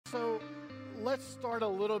Let's start a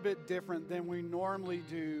little bit different than we normally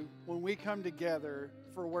do when we come together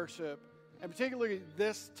for worship, and particularly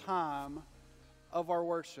this time of our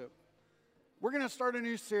worship. We're going to start a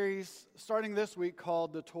new series starting this week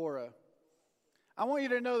called the Torah. I want you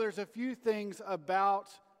to know there's a few things about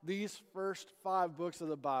these first 5 books of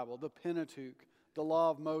the Bible, the Pentateuch, the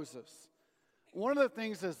Law of Moses. One of the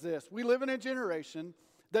things is this: we live in a generation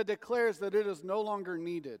that declares that it is no longer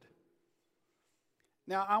needed.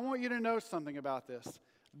 Now, I want you to know something about this.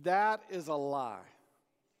 That is a lie.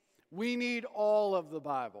 We need all of the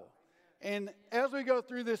Bible. And as we go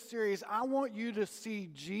through this series, I want you to see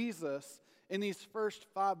Jesus in these first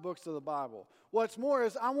 5 books of the Bible. What's more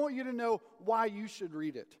is I want you to know why you should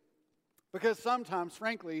read it. Because sometimes,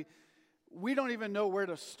 frankly, we don't even know where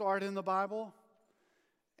to start in the Bible.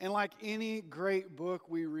 And like any great book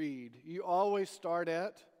we read, you always start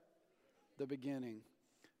at the beginning.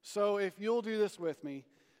 So if you'll do this with me,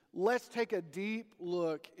 let's take a deep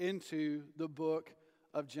look into the book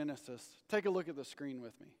of Genesis. Take a look at the screen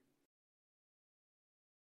with me.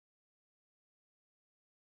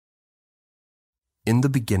 In the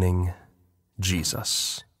beginning,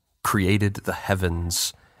 Jesus created the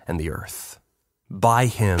heavens and the earth. By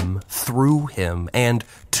him, through him, and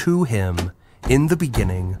to him, in the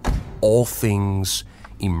beginning, all things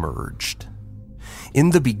emerged. In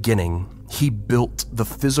the beginning, he built the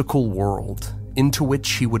physical world into which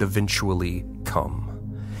he would eventually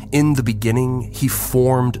come. In the beginning, he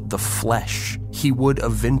formed the flesh he would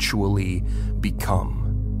eventually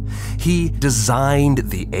become. He designed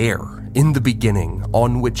the air in the beginning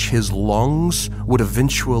on which his lungs would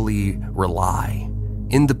eventually rely.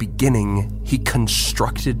 In the beginning, he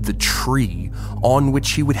constructed the tree on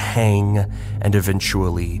which he would hang and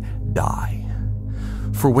eventually die.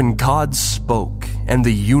 For when God spoke and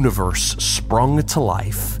the universe sprung to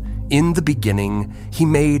life, in the beginning, he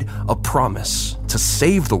made a promise to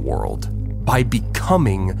save the world by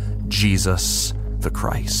becoming Jesus the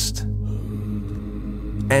Christ.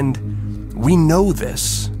 And we know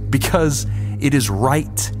this because it is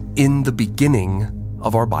right in the beginning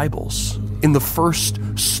of our Bibles, in the first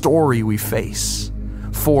story we face.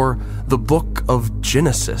 For the book of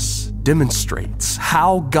Genesis demonstrates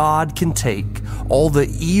how God can take all the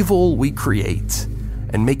evil we create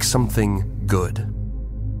and make something good.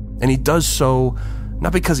 And he does so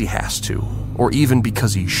not because he has to, or even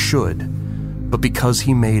because he should, but because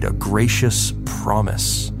he made a gracious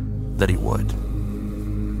promise that he would.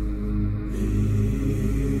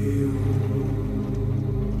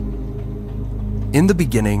 In the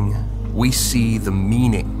beginning, we see the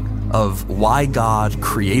meaning of why God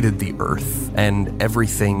created the earth and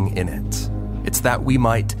everything in it. It's that we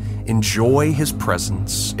might enjoy his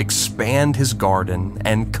presence, expand his garden,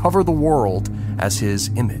 and cover the world as his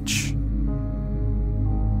image.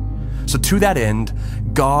 So to that end,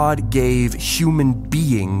 God gave human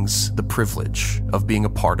beings the privilege of being a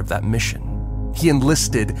part of that mission. He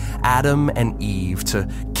enlisted Adam and Eve to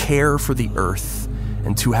care for the earth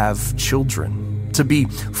and to have children, to be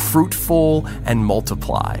fruitful and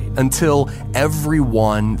multiply until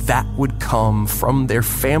everyone that would come from their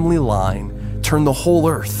family line turned the whole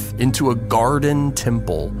earth into a garden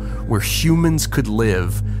temple where humans could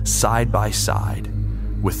live side by side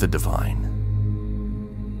with the divine.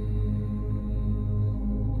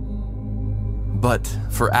 But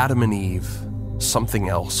for Adam and Eve, something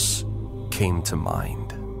else came to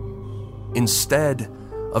mind. Instead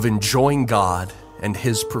of enjoying God and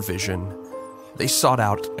his provision, they sought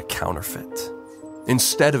out a counterfeit.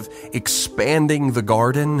 Instead of expanding the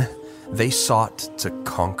garden, they sought to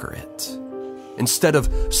conquer it. Instead of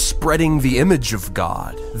spreading the image of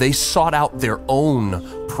God, they sought out their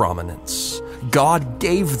own prominence. God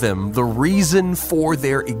gave them the reason for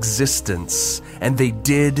their existence, and they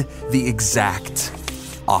did the exact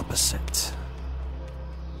opposite.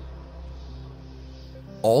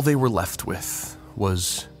 All they were left with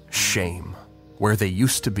was shame, where they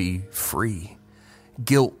used to be free,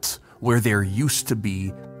 guilt where there used to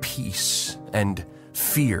be peace, and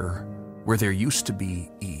fear where there used to be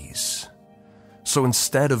ease. So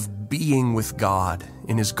instead of being with God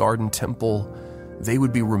in his garden temple, they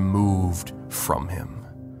would be removed from him.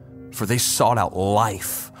 For they sought out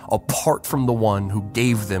life apart from the one who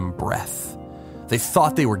gave them breath. They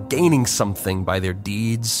thought they were gaining something by their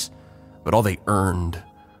deeds, but all they earned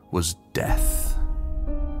was death.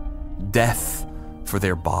 Death for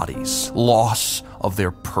their bodies, loss of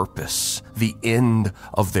their purpose, the end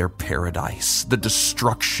of their paradise, the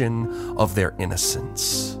destruction of their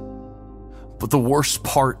innocence. But the worst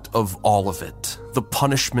part of all of it, the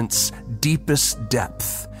punishment's deepest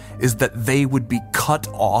depth, is that they would be cut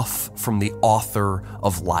off from the author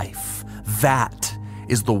of life. That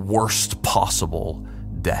is the worst possible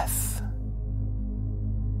death.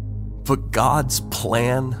 But God's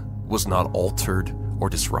plan was not altered or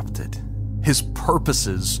disrupted. His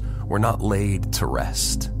purposes were not laid to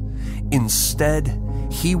rest. Instead,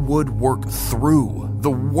 he would work through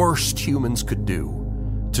the worst humans could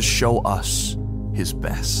do to show us his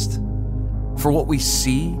best. For what we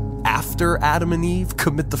see after Adam and Eve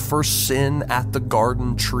commit the first sin at the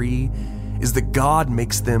garden tree is that God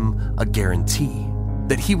makes them a guarantee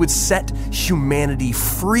that he would set humanity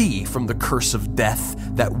free from the curse of death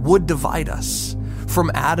that would divide us.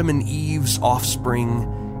 From Adam and Eve's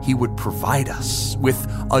offspring, he would provide us with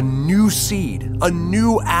a new seed, a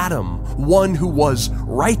new Adam, one who was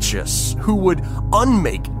righteous, who would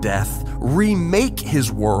unmake death, remake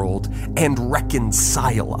his world, and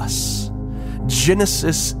reconcile us.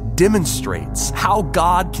 Genesis demonstrates how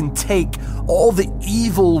God can take all the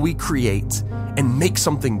evil we create and make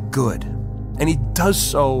something good. And he does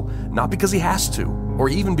so not because he has to, or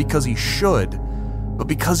even because he should, but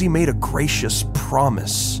because he made a gracious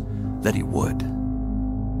promise that he would.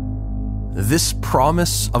 This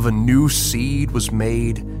promise of a new seed was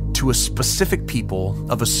made to a specific people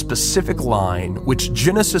of a specific line, which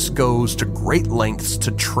Genesis goes to great lengths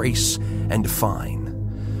to trace and define.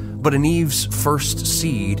 But in Eve's first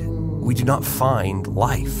seed, we do not find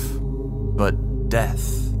life, but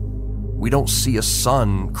death. We don't see a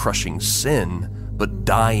son crushing sin, but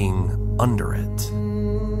dying under it.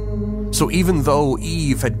 So even though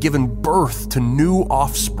Eve had given birth to new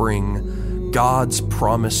offspring, God's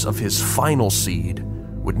promise of his final seed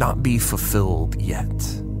would not be fulfilled yet.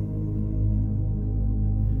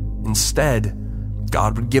 Instead,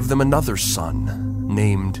 God would give them another son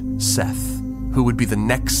named Seth, who would be the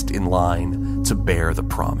next in line to bear the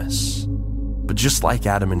promise. But just like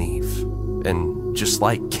Adam and Eve, and just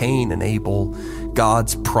like Cain and Abel,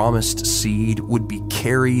 God's promised seed would be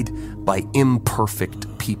carried by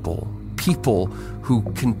imperfect people, people who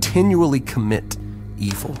continually commit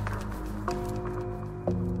evil.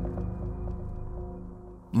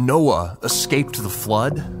 Noah escaped the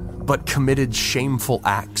flood, but committed shameful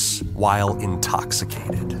acts while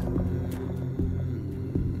intoxicated.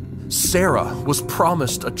 Sarah was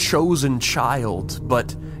promised a chosen child,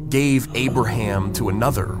 but gave Abraham to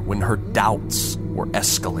another when her doubts were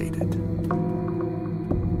escalated.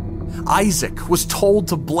 Isaac was told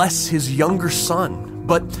to bless his younger son,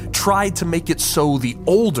 but tried to make it so the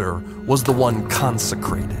older was the one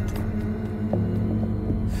consecrated.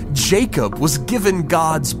 Jacob was given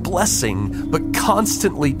God's blessing, but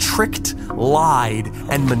constantly tricked, lied,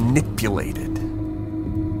 and manipulated.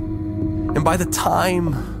 And by the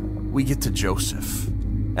time we get to Joseph,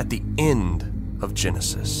 at the end of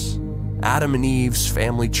Genesis, Adam and Eve's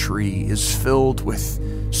family tree is filled with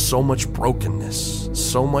so much brokenness,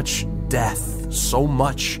 so much death, so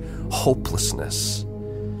much hopelessness,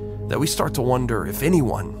 that we start to wonder if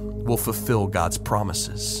anyone will fulfill God's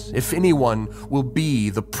promises, if anyone will be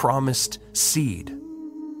the promised seed,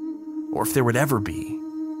 or if there would ever be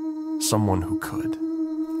someone who could.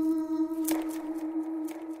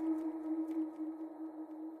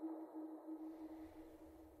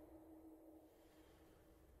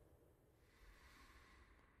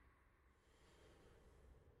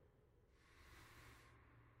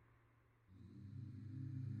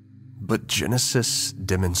 But Genesis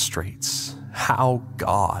demonstrates how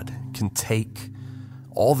God can take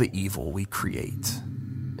all the evil we create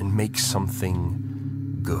and make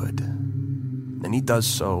something good. And he does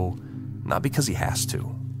so not because he has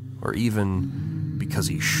to, or even because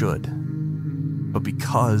he should, but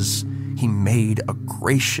because he made a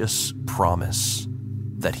gracious promise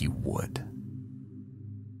that he would.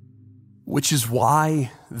 Which is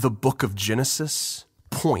why the book of Genesis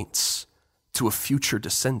points to a future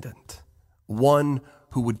descendant, one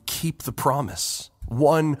who would keep the promise,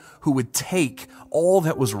 one who would take all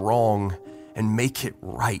that was wrong and make it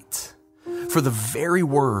right. For the very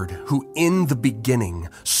word who in the beginning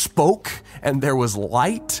spoke and there was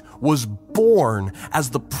light was born as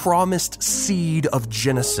the promised seed of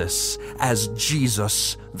Genesis, as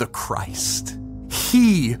Jesus the Christ.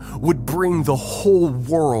 He would bring the whole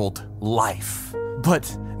world life,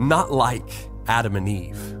 but not like Adam and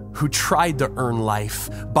Eve, who tried to earn life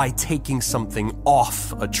by taking something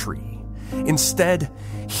off a tree. Instead,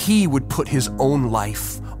 he would put his own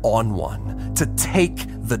life on one to take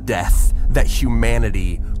the death that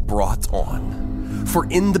humanity brought on. For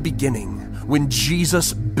in the beginning, when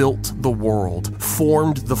Jesus built the world,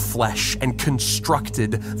 formed the flesh, and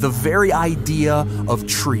constructed the very idea of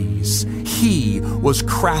trees, he was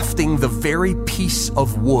crafting the very piece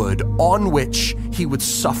of wood on which he would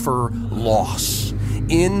suffer loss.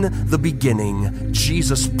 In the beginning,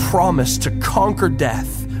 Jesus promised to conquer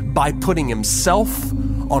death by putting himself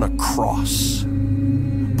on a cross.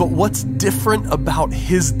 But what's different about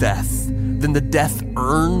his death than the death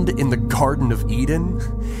earned in the Garden of Eden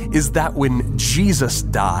is that when Jesus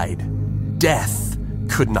died, death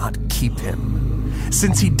could not keep him.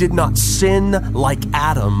 Since he did not sin like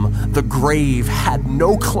Adam, the grave had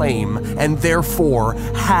no claim and therefore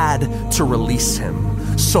had to release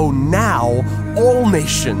him. So now all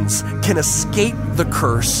nations can escape the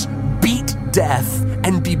curse, beat death,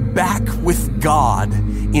 and be back with God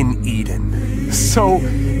in Eden. So,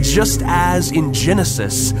 just as in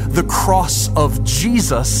Genesis, the cross of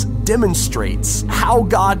Jesus demonstrates how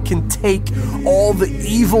God can take all the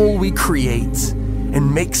evil we create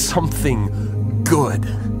and make something good.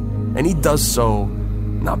 And he does so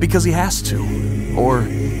not because he has to, or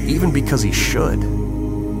even because he should,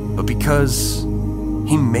 but because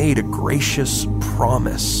he made a gracious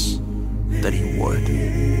promise that he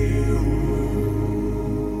would.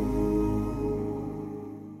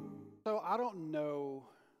 I don't know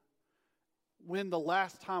when the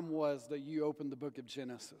last time was that you opened the book of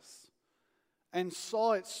Genesis and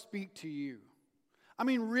saw it speak to you. I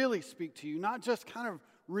mean, really speak to you, not just kind of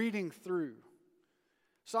reading through.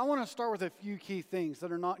 So I want to start with a few key things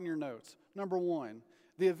that are not in your notes. Number one,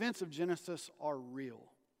 the events of Genesis are real.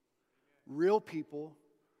 Real people,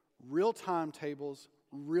 real timetables,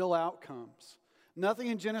 real outcomes. Nothing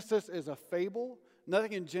in Genesis is a fable.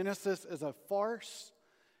 Nothing in Genesis is a farce.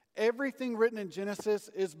 Everything written in Genesis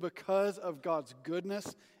is because of God's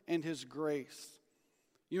goodness and his grace.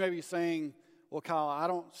 You may be saying, well, Kyle, I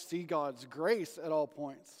don't see God's grace at all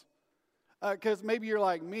points. Because maybe you're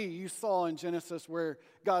like me. You saw in Genesis where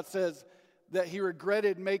God says that he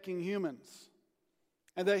regretted making humans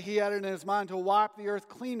and that he had it in his mind to wipe the earth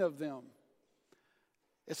clean of them.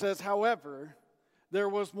 It says, however, there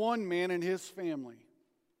was one man in his family.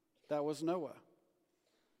 That was Noah.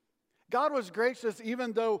 God was gracious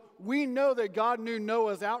even though we know that God knew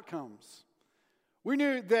Noah's outcomes. We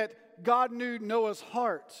knew that God knew Noah's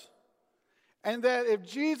heart. And that if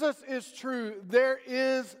Jesus is true, there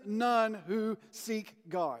is none who seek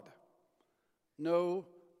God. No,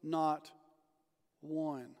 not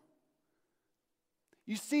one.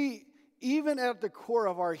 You see, even at the core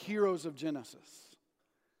of our heroes of Genesis,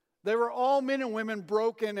 they were all men and women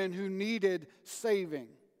broken and who needed saving.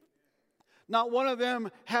 Not one of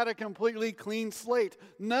them had a completely clean slate.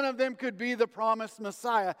 None of them could be the promised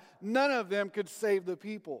Messiah. None of them could save the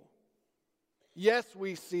people. Yes,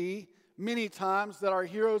 we see many times that our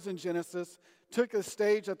heroes in Genesis took the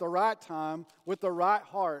stage at the right time with the right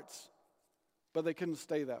hearts, but they couldn't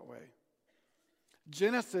stay that way.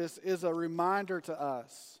 Genesis is a reminder to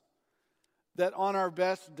us that on our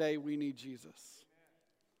best day we need Jesus.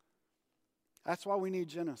 That's why we need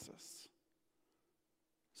Genesis.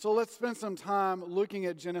 So let's spend some time looking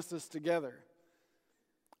at Genesis together.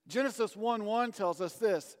 Genesis 1:1 tells us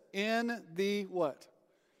this, in the what?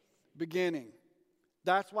 Beginning.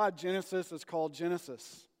 That's why Genesis is called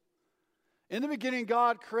Genesis. In the beginning,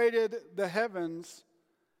 God created the heavens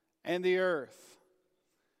and the earth.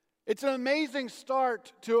 It's an amazing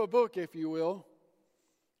start to a book, if you will.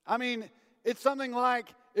 I mean, it's something like,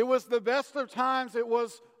 it was the best of times, it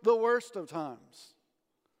was the worst of times.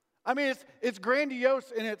 I mean, it's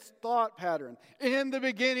grandiose in its thought pattern. In the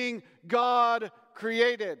beginning, God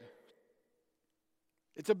created.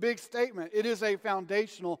 It's a big statement. It is a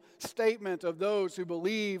foundational statement of those who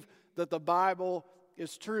believe that the Bible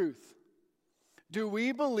is truth. Do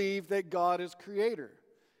we believe that God is creator?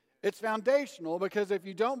 It's foundational because if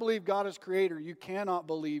you don't believe God is creator, you cannot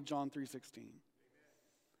believe John 3:16.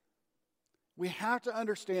 We have to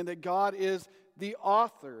understand that God is the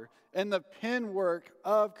author and the pen work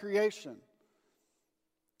of creation.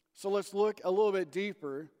 So let's look a little bit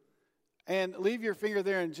deeper and leave your finger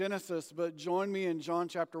there in Genesis, but join me in John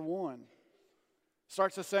chapter 1.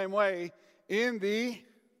 Starts the same way. In the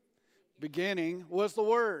beginning was the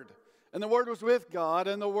Word, and the Word was with God,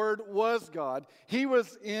 and the Word was God. He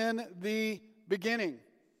was in the beginning.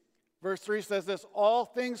 Verse 3 says this, all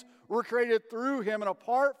things were created through him, and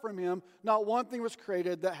apart from him, not one thing was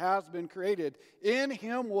created that has been created. In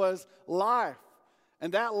him was life,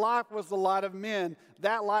 and that life was the light of men.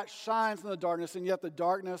 That light shines in the darkness, and yet the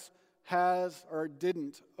darkness has or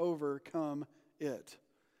didn't overcome it.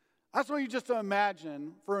 I just want you just to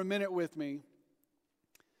imagine for a minute with me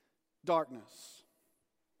darkness.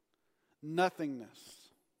 nothingness,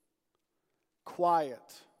 quiet,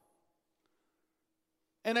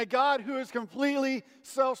 and a God who is completely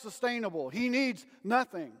self-sustainable. He needs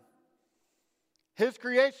nothing. His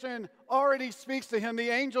creation already speaks to him. The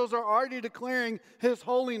angels are already declaring his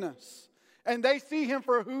holiness. And they see him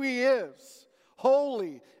for who he is,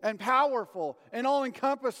 holy and powerful and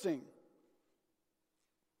all-encompassing.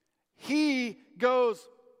 He goes,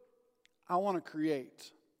 I want to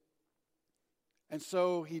create. And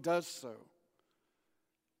so he does so.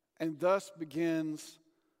 And thus begins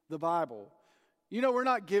the Bible. You know, we're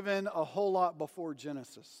not given a whole lot before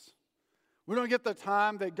Genesis. We don't get the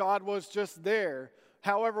time that God was just there.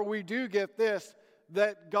 However, we do get this,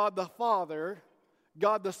 that God the Father,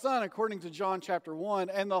 God the Son, according to John chapter 1,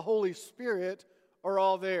 and the Holy Spirit are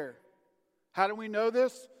all there. How do we know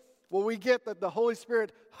this? Well, we get that the Holy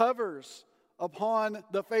Spirit hovers upon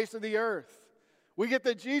the face of the earth. We get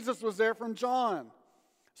that Jesus was there from John.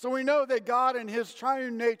 So we know that God in his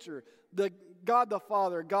triune nature, the God the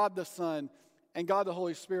Father, God the Son, and God the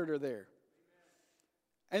Holy Spirit are there.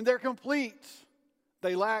 And they're complete.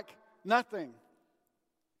 They lack nothing.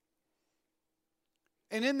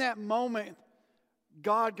 And in that moment,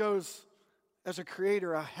 God goes, as a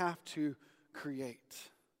creator, I have to create.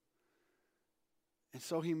 And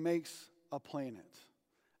so he makes a planet,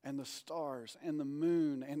 and the stars, and the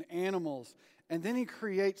moon, and animals. And then he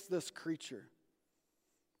creates this creature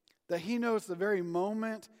that he knows the very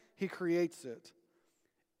moment he creates it,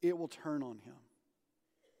 it will turn on him.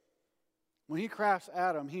 When he crafts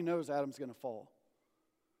Adam, he knows Adam's going to fall.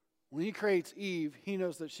 When he creates Eve, he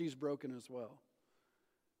knows that she's broken as well.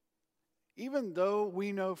 Even though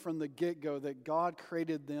we know from the get-go that God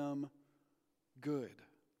created them good.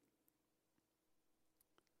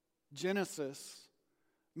 Genesis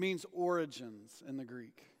means origins in the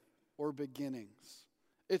Greek, or beginnings.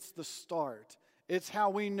 It's the start. It's how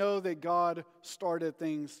we know that God started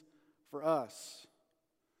things for us.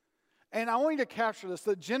 And I want you to capture this,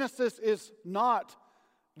 that Genesis is not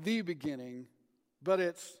the beginning, but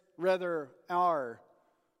it's rather our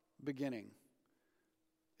beginning.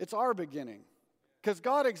 It's our beginning. Because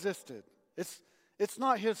God existed. It's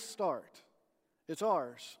not his start. It's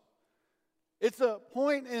ours. It's a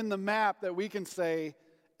point in the map that we can say,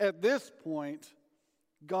 at this point,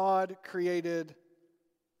 God created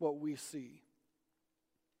what we see.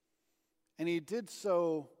 And he did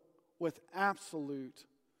so with absolute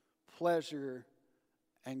pleasure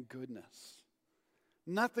and goodness.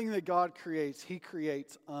 Nothing that God creates, he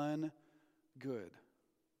creates ungood.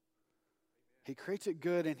 He creates it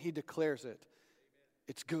good and he declares it.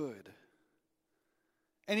 It's good.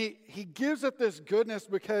 And he gives it this goodness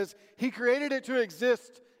because he created it to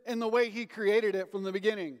exist in the way he created it from the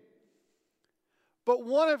beginning. But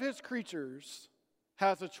one of his creatures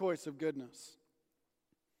has a choice of goodness.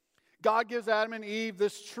 God gives Adam and Eve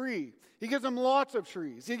this tree. He gives them lots of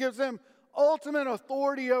trees. He gives them ultimate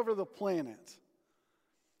authority over the planet.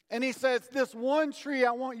 And he says, this one tree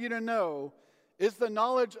I want you to know is the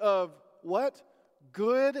knowledge of what?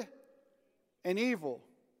 Good and evil.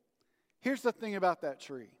 Here's the thing about that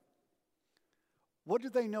tree. What do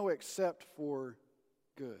they know except for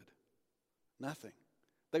good? Nothing.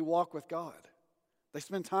 They walk with God. They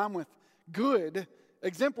spend time with good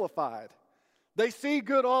exemplified. They see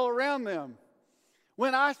good all around them.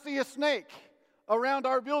 When I see a snake around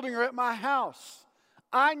our building or at my house,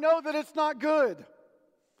 I know that it's not good.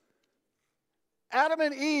 Adam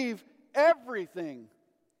and Eve, everything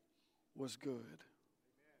was good.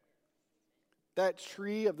 That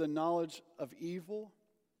tree of the knowledge of evil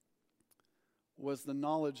was the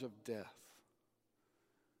knowledge of death.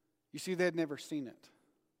 You see, they had never seen it.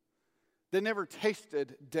 They never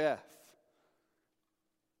tasted death.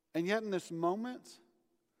 And yet in this moment,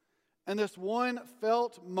 in this one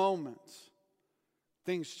felt moment,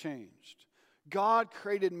 things changed. God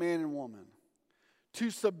created man and woman to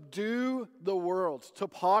subdue the world, to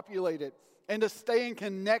populate it, and to stay in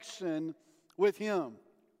connection with him.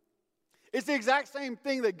 It's the exact same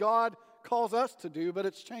thing that God calls us to do, but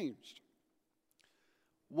it's changed.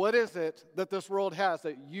 What is it that this world has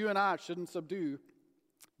that you and I shouldn't subdue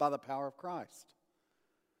by the power of Christ?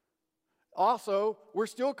 Also, we're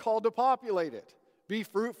still called to populate it. Be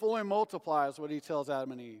fruitful and multiply is what he tells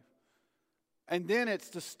Adam and Eve. And then it's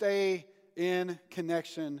to stay in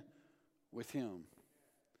connection with him.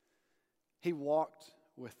 He walked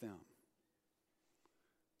with them.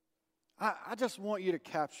 I just want you to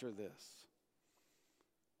capture this.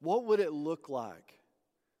 What would it look like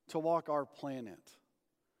to walk our planet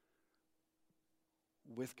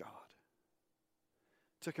with God?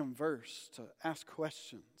 To converse, to ask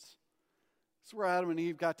questions. That's where Adam and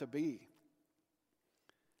Eve got to be.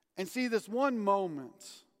 And see, this one moment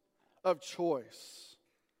of choice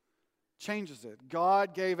changes it.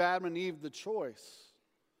 God gave Adam and Eve the choice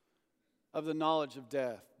of the knowledge of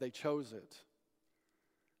death. They chose it.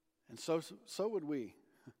 And so would we.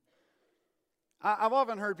 I've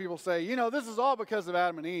often heard people say, this is all because of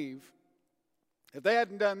Adam and Eve. If they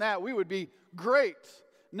hadn't done that, we would be great.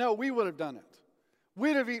 No, we would have done it.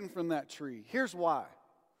 We'd have eaten from that tree. Here's why.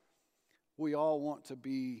 We all want to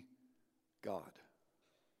be God.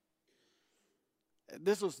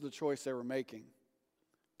 This was the choice they were making.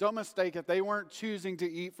 Don't mistake it. They weren't choosing to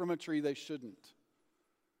eat from a tree they shouldn't.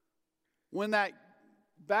 When that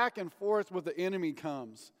back and forth with the enemy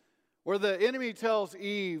comes, where the enemy tells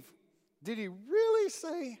Eve, did he really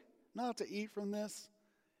say not to eat from this?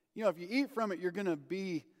 If you eat from it, you're going to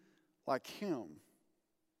be like him.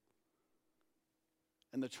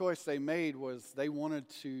 And the choice they made was they wanted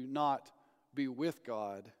to not be with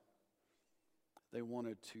God. They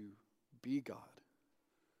wanted to be God.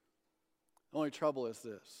 The only trouble is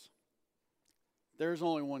this. There's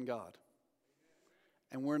only one God.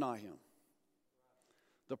 And we're not him.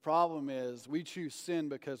 The problem is we choose sin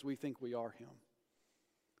because we think we are him.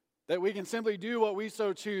 That we can simply do what we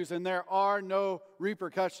so choose and there are no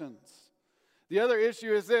repercussions. The other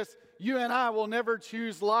issue is this. You and I will never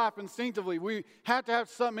choose life instinctively. We have to have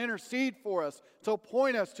something intercede for us, to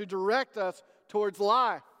point us, to direct us towards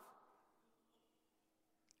life.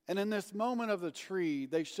 And in this moment of the tree,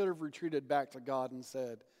 they should have retreated back to God and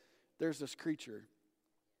said, there's this creature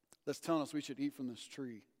that's telling us we should eat from this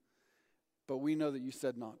tree. But we know that you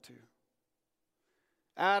said not to.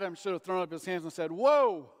 Adam should have thrown up his hands and said,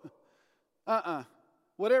 whoa,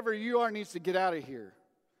 whatever you are needs to get out of here.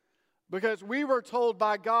 Because we were told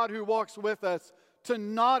by God who walks with us to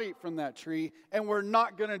not eat from that tree, and we're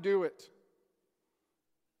not going to do it.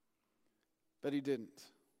 But he didn't.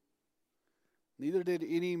 Neither did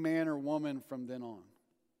any man or woman from then on.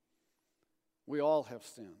 We all have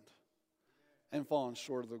sinned and fallen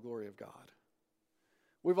short of the glory of God.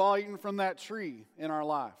 We've all eaten from that tree in our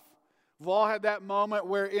life. We've all had that moment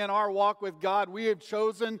where in our walk with God, we have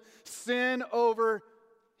chosen sin over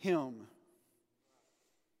him.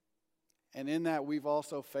 And in that, we've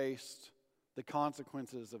also faced the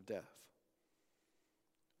consequences of death.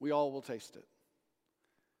 We all will taste it.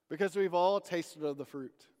 Because we've all tasted of the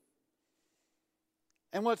fruit.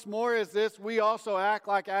 And what's more is this, we also act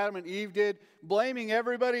like Adam and Eve did, blaming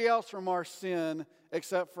everybody else from our sin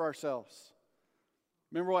except for ourselves.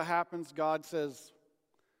 Remember what happens? God says,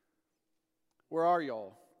 where are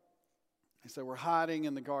y'all? He said, we're hiding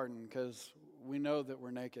in the garden because we know that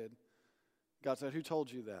we're naked. God said, who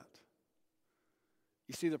told you that?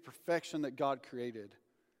 You see, the perfection that God created,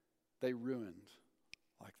 they ruined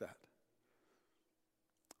like that.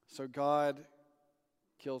 So God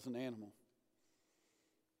kills an animal.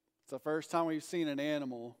 It's the first time we've seen an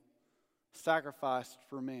animal sacrificed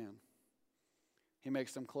for man. He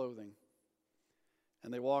makes them clothing.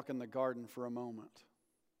 And they walk in the garden for a moment.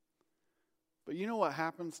 But you know what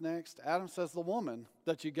happens next? Adam says, the woman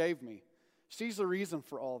that you gave me, she's the reason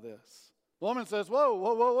for all this. The woman says,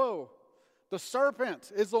 whoa. The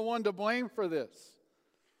serpent is the one to blame for this.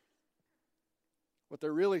 What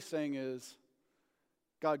they're really saying is,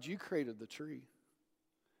 God, you created the tree.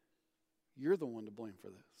 You're the one to blame for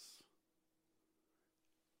this.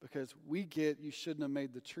 Because we get you shouldn't have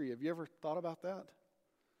made the tree. Have you ever thought about that?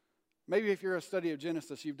 Maybe if you're a study of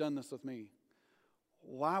Genesis, you've done this with me.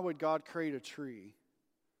 Why would God create a tree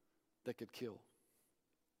that could kill?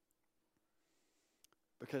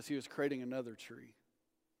 Because he was creating another tree.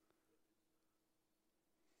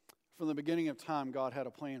 From the beginning of time, God had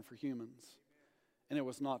a plan for humans, and it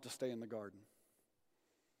was not to stay in the garden.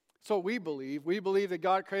 So we believe that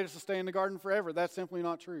God created us to stay in the garden forever. That's simply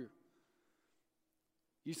not true.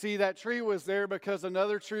 You see, that tree was there because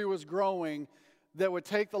another tree was growing that would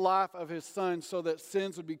take the life of his son so that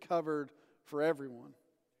sins would be covered for everyone.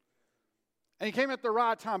 And he came at the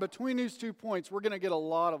right time. Between these 2 points, we're going to get a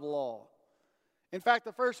lot of law. In fact,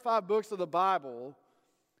 the first 5 books of the Bible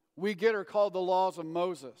we get are called the laws of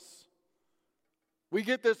Moses. We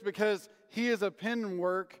get this because he is a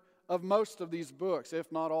penwork of most of these books,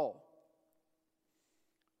 if not all.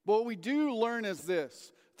 But what we do learn is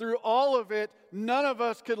this. Through all of it, none of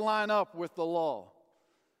us could line up with the law.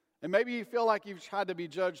 And maybe you feel like you've tried to be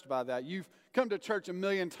judged by that. You've come to church a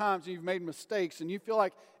million times and you've made mistakes and you feel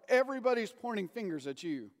like everybody's pointing fingers at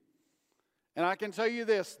you. And I can tell you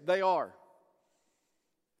this, they are.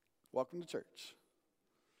 Welcome to church.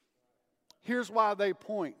 Here's why they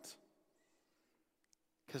point.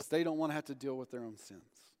 Because they don't want to have to deal with their own sins.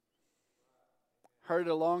 Heard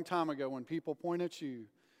it a long time ago when people point at you,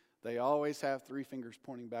 They always have three fingers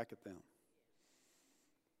pointing back at them.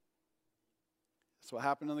 That's what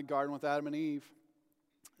happened in the garden with Adam and Eve.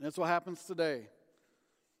 And that's what happens today.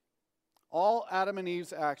 All Adam and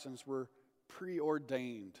Eve's actions were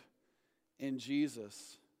preordained in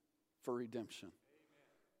Jesus for redemption.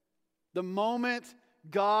 The moment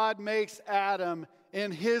God makes Adam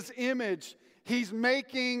in his image, he's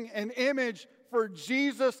making an image for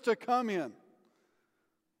Jesus to come in.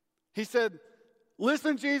 He said,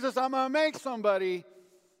 listen, Jesus, I'm going to make somebody,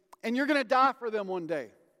 and you're going to die for them one day.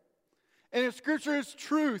 And if Scripture is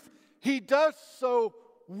truth, he does so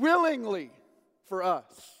willingly for us.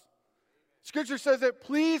 Scripture says it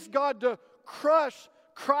pleased God to crush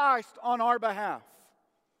Christ on our behalf.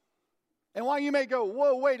 And while you may go,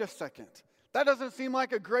 whoa, wait a second. That doesn't seem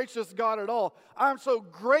like a gracious God at all. I'm so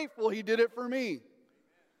grateful he did it for me.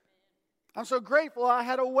 I'm so grateful I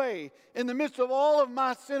had a way in the midst of all of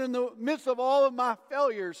my sin, in the midst of all of my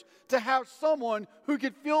failures, to have someone who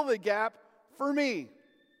could fill the gap for me.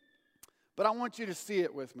 But I want you to see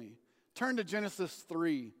it with me. Turn to Genesis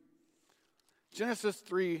 3. Genesis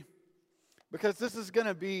 3, because this is going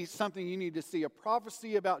to be something you need to see. A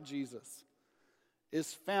prophecy about Jesus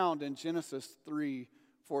is found in Genesis 3,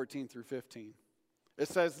 14 through 15. It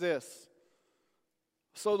says this.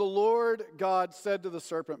 So the Lord God said to the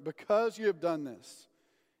serpent, because you have done this,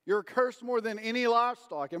 you're cursed more than any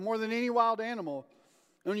livestock and more than any wild animal,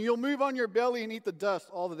 and you'll move on your belly and eat the dust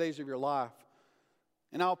all the days of your life.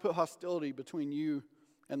 And I'll put hostility between you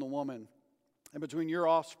and the woman, and between your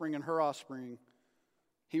offspring and her offspring.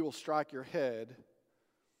 He will strike your head,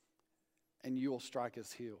 and you will strike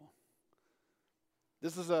his heel.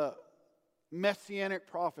 This is a messianic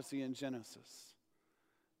prophecy in Genesis,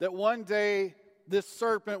 that one day this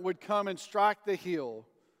serpent would come and strike the heel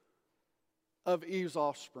of Eve's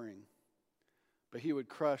offspring, but he would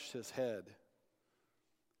crush his head.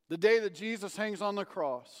 The day that Jesus hangs on the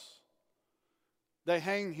cross, they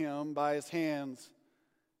hang him by his hands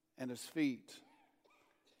and his feet.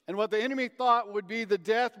 And what the enemy thought would be the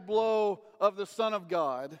death blow of the Son of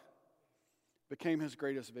God became his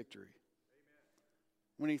greatest victory.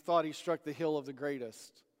 When he thought he struck the heel of the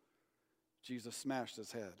greatest, Jesus smashed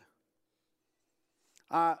his head.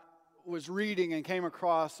 I was reading and came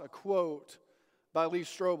across a quote by Lee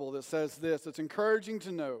Strobel that says this: it's encouraging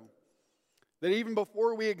to know that even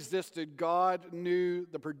before we existed, God knew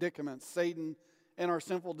the predicament Satan and our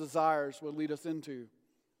sinful desires would lead us into.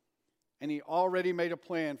 And he already made a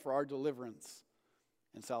plan for our deliverance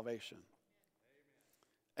and salvation.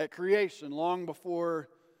 At creation, long before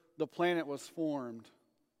the planet was formed,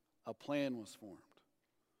 a plan was formed.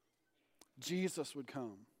 Jesus would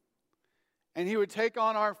come. And he would take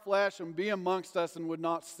on our flesh and be amongst us and would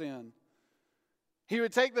not sin. He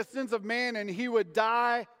would take the sins of man and he would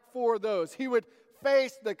die for those. He would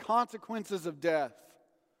face the consequences of death.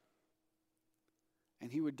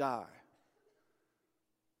 And he would die.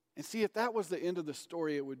 And see, if that was the end of the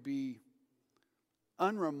story, it would be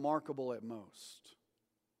unremarkable at most.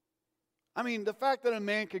 I mean, the fact that a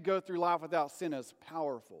man could go through life without sin is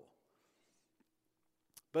powerful.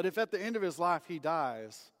 But if at the end of his life he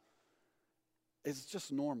dies, it's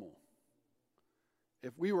just normal.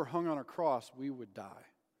 If we were hung on a cross, we would die.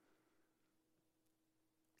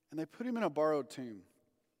 And they put him in a borrowed tomb,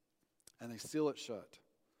 and they seal it shut.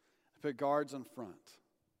 They put guards in front.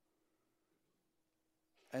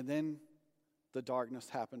 And then the darkness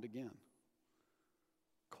happened again.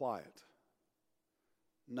 Quiet.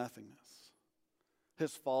 Nothingness.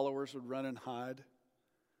 His followers would run and hide.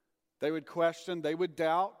 They would question. They would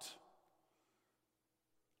doubt.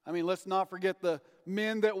 I mean, let's not forget the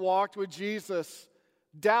men that walked with Jesus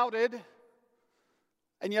doubted,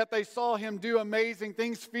 and yet they saw him do amazing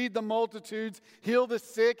things, feed the multitudes, heal the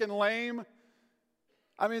sick and lame.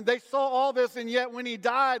 I mean, they saw all this, and yet when he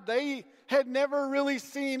died, they had never really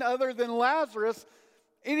seen, other than Lazarus,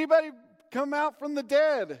 anybody come out from the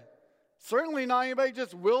dead. Certainly not anybody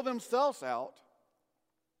just will themselves out.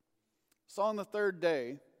 So on the third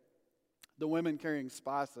day, the women carrying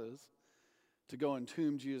spices to go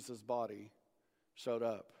entomb Jesus' body showed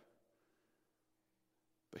up.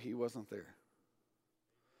 But he wasn't there.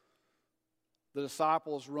 The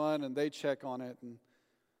disciples run and they check on it, and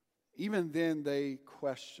even then they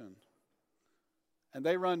question. And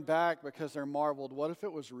they run back because they're marveled. What if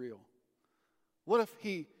it was real? What if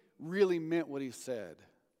he really meant what he said?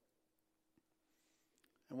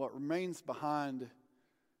 And what remains behind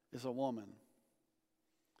is a woman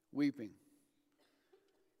weeping.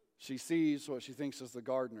 She sees what she thinks is the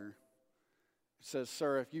gardener. It says,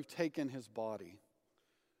 "Sir, if you've taken his body,"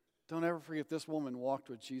 don't ever forget this woman walked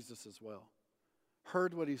with Jesus as well.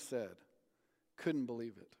 Heard what he said. Couldn't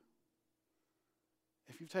believe it.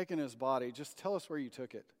 if you've taken his body, just tell us where you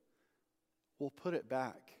took it. We'll put it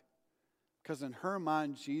back. Because in her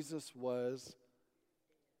mind, Jesus was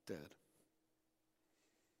dead.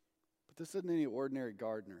 But this isn't any ordinary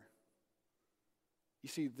gardener. You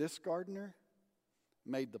see, this gardener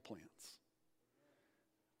made the plants.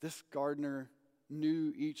 This gardener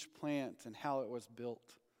knew each plant and how it was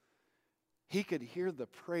built. He could hear the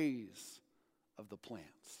praise of the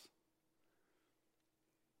plants.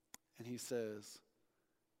 And he says,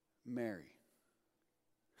 Mary.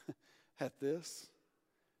 At this,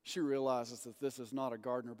 she realizes that this is not a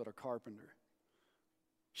gardener but a carpenter.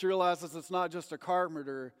 She realizes it's not just a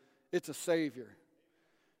carpenter, it's a Savior.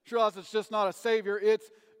 She realizes it's just not a Savior, it's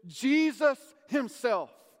Jesus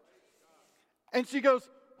himself. And she goes,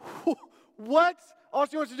 what? All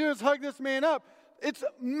she wants to do is hug this man up. It's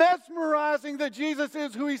mesmerizing that Jesus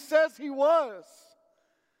is who he says he was.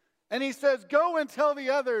 And he says, go and tell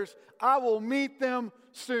the others, I will meet them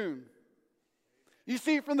soon. You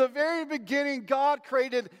see, from the very beginning, God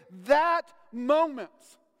created that moment.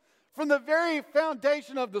 From the very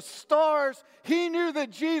foundation of the stars, he knew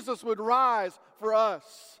that Jesus would rise for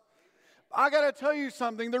us. I got to tell you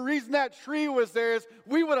something. The reason that tree was there is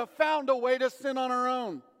we would have found a way to sin on our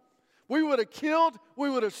own. We would have killed, we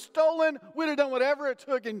would have stolen, we'd have done whatever it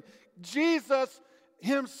took. And Jesus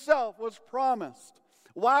himself was promised.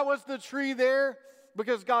 Why was the tree there?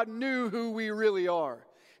 Because God knew who we really are.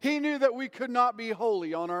 He knew that we could not be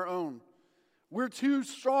holy on our own. We're too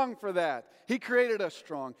strong for that. He created us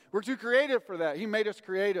strong. We're too creative for that. He made us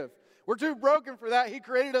creative. We're too broken for that. He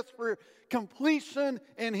created us for completion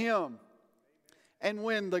in him. And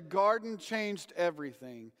when the garden changed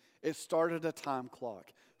everything, it started a time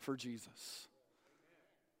clock for Jesus.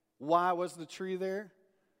 Why was the tree there?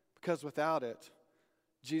 Because without it,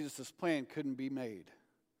 Jesus' plan couldn't be made.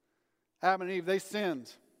 Adam and Eve, they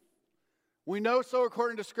sinned. We know so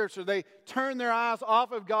according to Scripture. They turned their eyes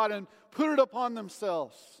off of God and put it upon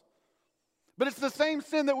themselves. But it's the same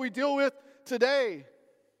sin that we deal with today.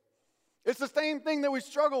 It's the same thing that we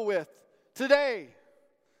struggle with today.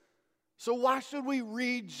 So why should we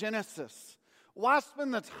read Genesis? Why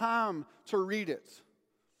spend the time to read it?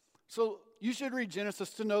 So you should read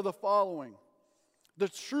Genesis to know the following. The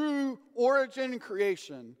true origin and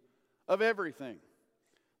creation of everything.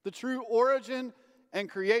 The true origin and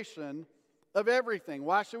creation of everything.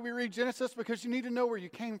 Why should we read Genesis? Because you need to know where you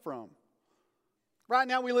came from. Right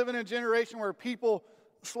now we live in a generation where people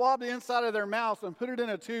swab the inside of their mouth and put it in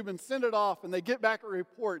a tube and send it off, and they get back a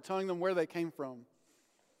report telling them where they came from.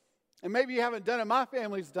 And maybe you haven't done it. My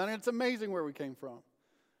family's done it. It's amazing where we came from.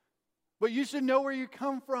 But you should know where you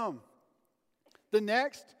come from. The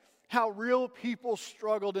next, how real people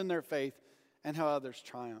struggled in their faith and how others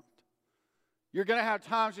triumphed. You're going to have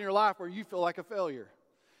times in your life where you feel like a failure.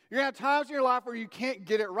 You're going to have times in your life where you can't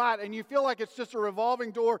get it right and you feel like it's just a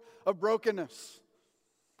revolving door of brokenness.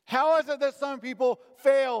 How is it that some people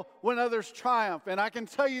fail when others triumph? And I can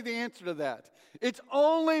tell you the answer to that. It's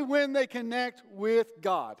only when they connect with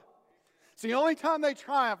God. It's the only time they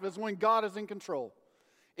triumph is when God is in control.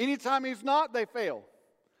 Anytime he's not, they fail.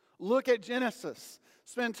 Look at Genesis.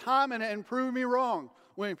 Spend time in it and prove me wrong.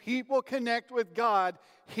 When people connect with God,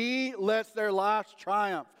 he lets their lives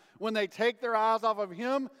triumph. When they take their eyes off of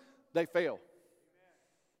him, they fail.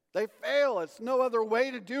 They fail. It's no other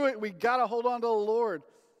way to do it. We got to hold on to the Lord.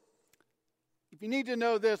 If you need to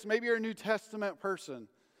know this, maybe you're a New Testament person.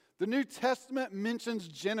 The New Testament mentions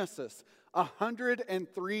Genesis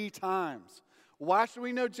 103 times. Why should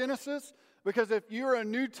we know Genesis? Because if you're a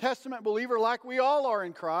New Testament believer like we all are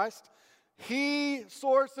in Christ, he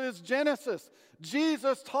sources Genesis.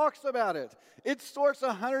 Jesus talks about it. It's sourced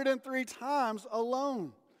 103 times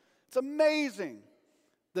alone. It's amazing.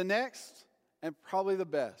 The next, and probably the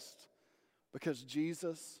best, because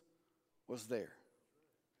Jesus was there.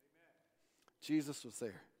 Jesus was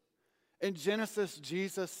there. In Genesis,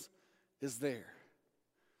 Jesus is there.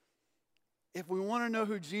 If we want to know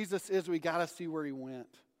who Jesus is, we got to see where he went.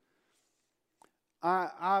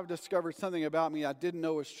 I've discovered something about me I didn't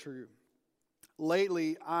know was true.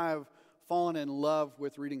 Lately, I've fallen in love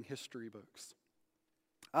with reading history books.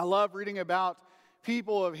 I love reading about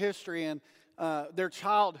people of history and their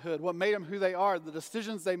childhood, what made them who they are, the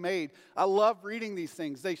decisions they made. I love reading these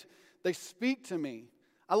things. They speak to me.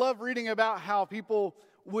 I love reading about how people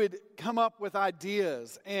would come up with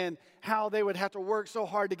ideas and how they would have to work so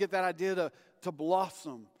hard to get that idea to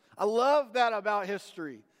blossom. I love that about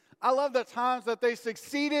history. I love the times that they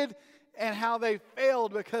succeeded and how they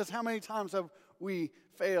failed, because how many times have we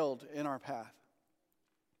failed in our path?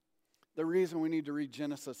 The reason we need to read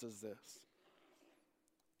Genesis is this.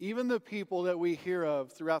 Even the people that we hear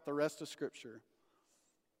of throughout the rest of Scripture,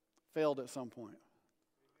 failed at some point.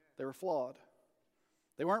 They were flawed.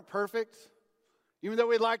 They weren't perfect. Even though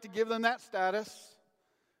we'd like to give them that status,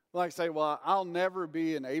 we like to say, well, I'll never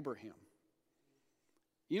be an Abraham.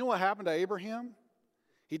 You know what happened to Abraham?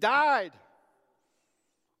 He died.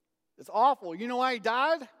 It's awful. You know why he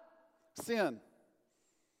died? Sin.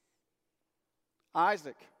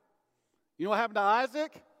 Isaac. You know what happened to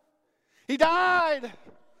Isaac? He died.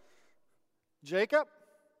 Jacob.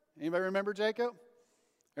 Anybody remember Jacob?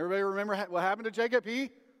 Everybody remember what happened to Jacob? He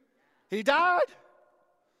died.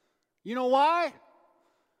 You know why?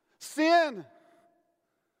 Sin.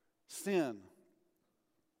 Sin.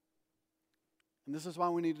 And this is why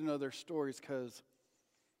we need to know their stories, because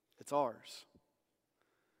it's ours.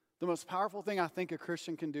 The most powerful thing I think a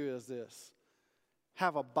Christian can do is this: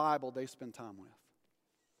 have a Bible they spend time with.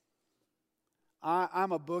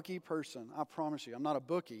 I'm a bookie person. I promise you. I'm not a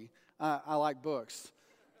bookie. I like books.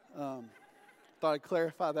 Thought I'd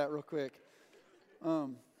clarify that real quick. I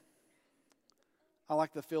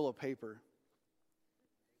like the feel of paper.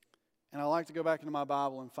 And I like to go back into my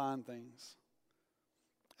Bible and find things.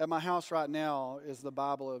 At my house right now is the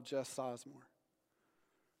Bible of Jess Sizemore.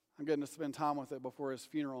 I'm getting to spend time with it before his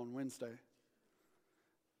funeral on Wednesday.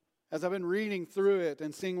 As I've been reading through it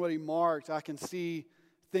and seeing what he marked, I can see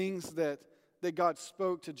things that God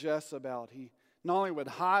spoke to Jess about. He not only would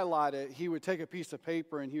highlight it, he would take a piece of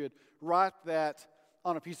paper and he would write that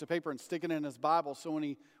on a piece of paper and stick it in his Bible. So when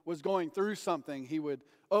he was going through something, he would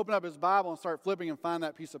open up his Bible and start flipping and find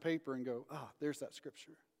that piece of paper and go, there's that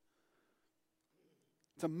scripture.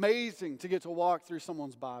 It's amazing to get to walk through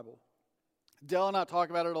someone's Bible. Dell and I talk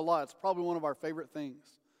about it a lot. It's probably one of our favorite things.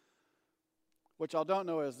 What y'all don't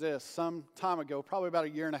know is this. Some time ago, probably about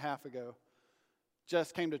 1.5 years ago,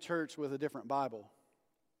 Jess came to church with a different Bible.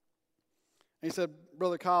 And he said,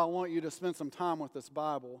 Brother Kyle, I want you to spend some time with this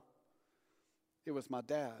Bible. It was my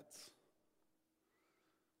dad's.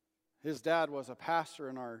 His dad was a pastor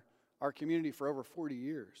in our community for over 40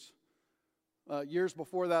 years. Years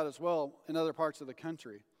before that as well in other parts of the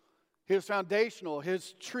country. He was foundational.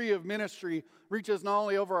 His tree of ministry reaches not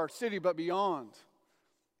only over our city but beyond.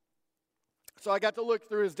 So I got to look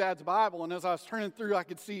through his dad's Bible, and as I was turning through, I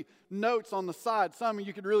could see notes on the side. Some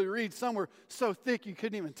you could really read. Some were so thick you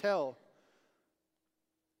couldn't even tell.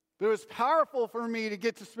 But it was powerful for me to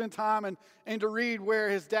get to spend time and to read where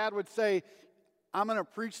his dad would say, I'm going to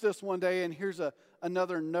preach this one day, and here's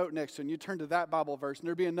another note next to it. And you turn to that Bible verse, and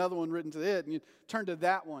there'd be another one written to it, and you turn to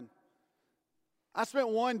that one. I spent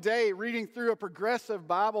one day reading through a progressive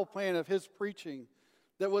Bible plan of his preaching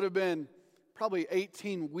that would have been probably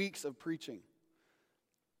 18 weeks of preaching.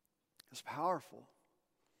 It's powerful.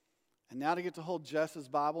 And now to get to hold Jess's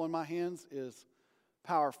Bible in my hands is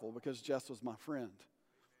powerful because Jess was my friend.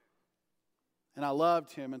 And I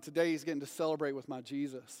loved him. And today he's getting to celebrate with my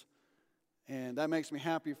Jesus. And that makes me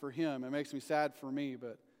happy for him. It makes me sad for me,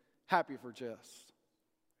 but happy for Jess.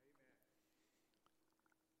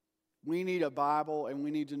 We need a Bible and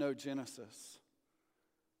we need to know Genesis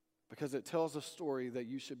because it tells a story that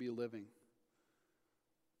you should be living.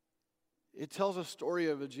 It tells a story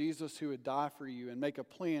of a Jesus who would die for you and make a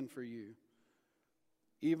plan for you,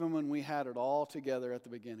 even when we had it all together at the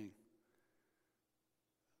beginning.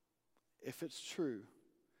 If it's true,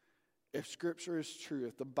 if Scripture is true,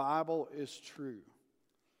 if the Bible is true,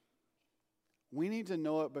 we need to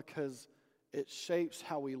know it because it shapes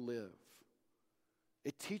how we live.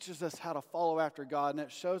 It teaches us how to follow after God, and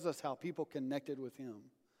it shows us how people connected with Him.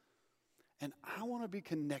 And I want to be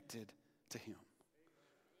connected to Him.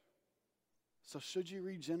 So should you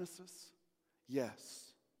read Genesis?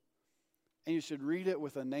 Yes. And you should read it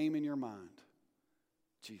with a name in your mind.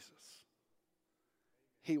 Jesus.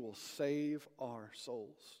 He will save our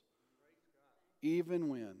souls. Even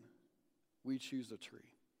when we choose a tree.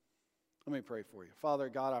 Let me pray for you. Father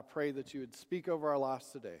God, I pray that you would speak over our lives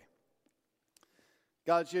today.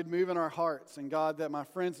 God, you'd move in our hearts. And God, that my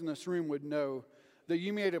friends in this room would know that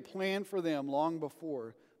you made a plan for them long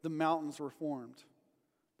before the mountains were formed.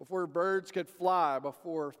 Before birds could fly,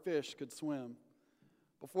 before fish could swim.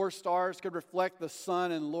 Before stars could reflect the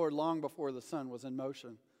sun, and Lord, long before the sun was in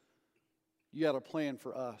motion. You had a plan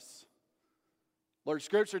for us. Lord,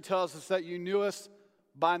 Scripture tells us that you knew us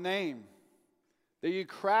by name. That you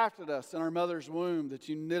crafted us in our mother's womb, that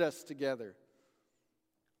you knit us together.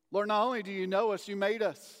 Lord, not only do you know us, you made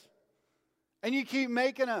us. And you keep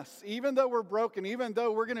making us. Even though we're broken, even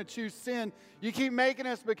though we're going to choose sin, you keep making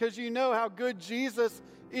us because you know how good Jesus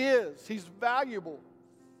is. He's valuable.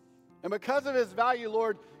 And because of his value,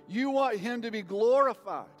 Lord, you want him to be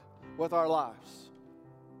glorified with our lives.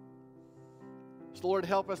 So, Lord,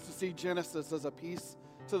 help us to see Genesis as a piece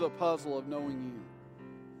to the puzzle of knowing you.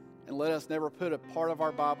 And let us never put a part of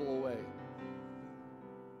our Bible away,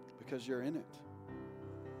 because you're in it.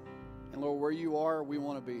 And Lord, where you are, we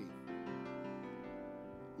want to be.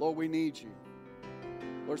 Lord, we need you.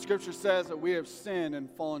 Lord, Scripture says that we have sinned and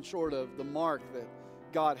fallen short of the mark that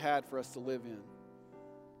God had for us to live in.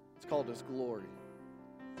 It's called His glory.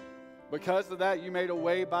 Because of that, you made a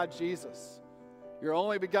way by Jesus, your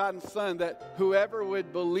only begotten Son, that whoever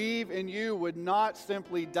would believe in you would not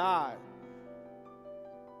simply die,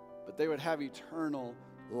 but they would have eternal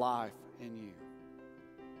life in you.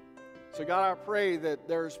 So God, I pray that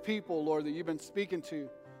there's people, Lord, that you've been speaking to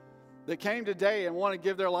that came today and want to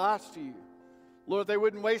give their lives to you. Lord, they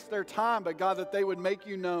wouldn't waste their time, but God, that they would make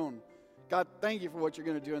you known. God, thank you for what you're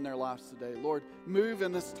going to do in their lives today. Lord, move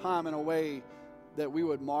in this time in a way that we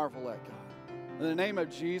would marvel at, God. In the name of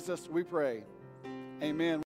Jesus, we pray. Amen.